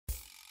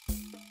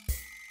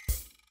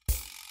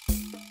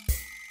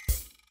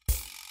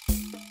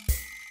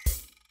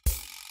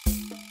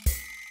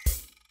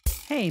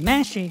Hey,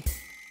 Mashy,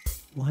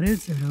 What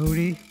is it,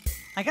 Oaty?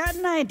 I got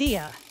an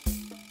idea.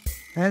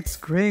 That's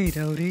great,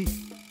 Oaty.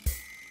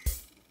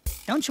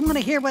 Don't you want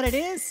to hear what it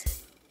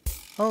is?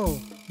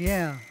 Oh,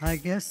 yeah, I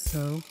guess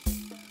so.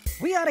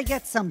 We ought to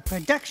get some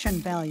production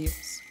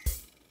values.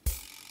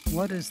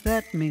 What does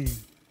that mean?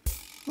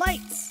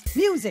 Lights,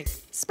 music,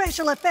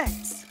 special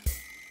effects.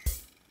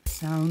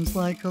 Sounds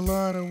like a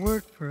lot of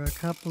work for a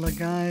couple of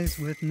guys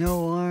with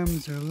no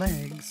arms or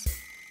legs.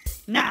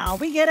 Now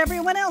we get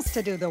everyone else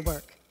to do the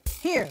work.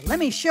 Here, let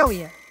me show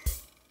you.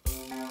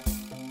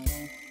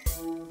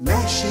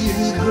 Mashy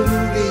and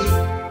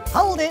Oaty.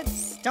 Hold it,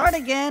 start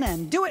again,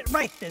 and do it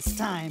right this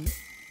time.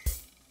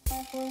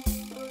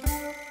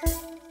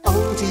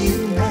 Oaty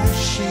and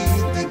Mashy,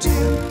 they're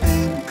damp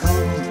and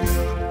cold.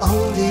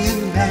 Oaty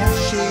and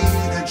Mashy,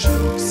 their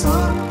jokes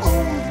are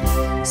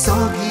old.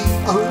 Soggy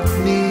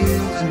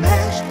oatmeal and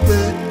mashed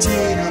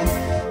potato,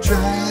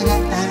 trying to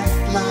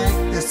act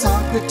like they're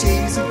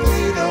Socrates and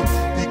Plato.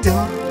 They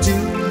don't do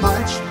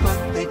much,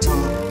 but they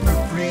talk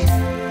for free.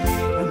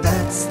 And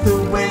that's the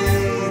way,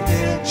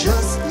 they're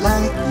just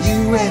like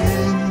you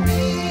and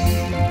me.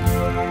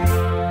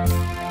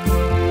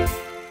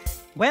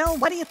 Well,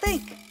 what do you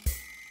think?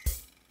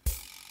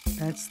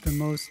 That's the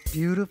most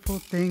beautiful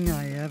thing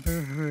I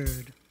ever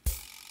heard.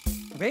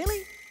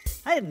 Really?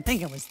 I didn't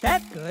think it was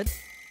that good.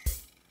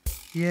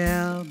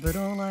 Yeah, but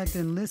all I've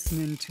been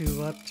listening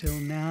to up till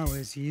now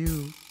is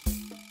you.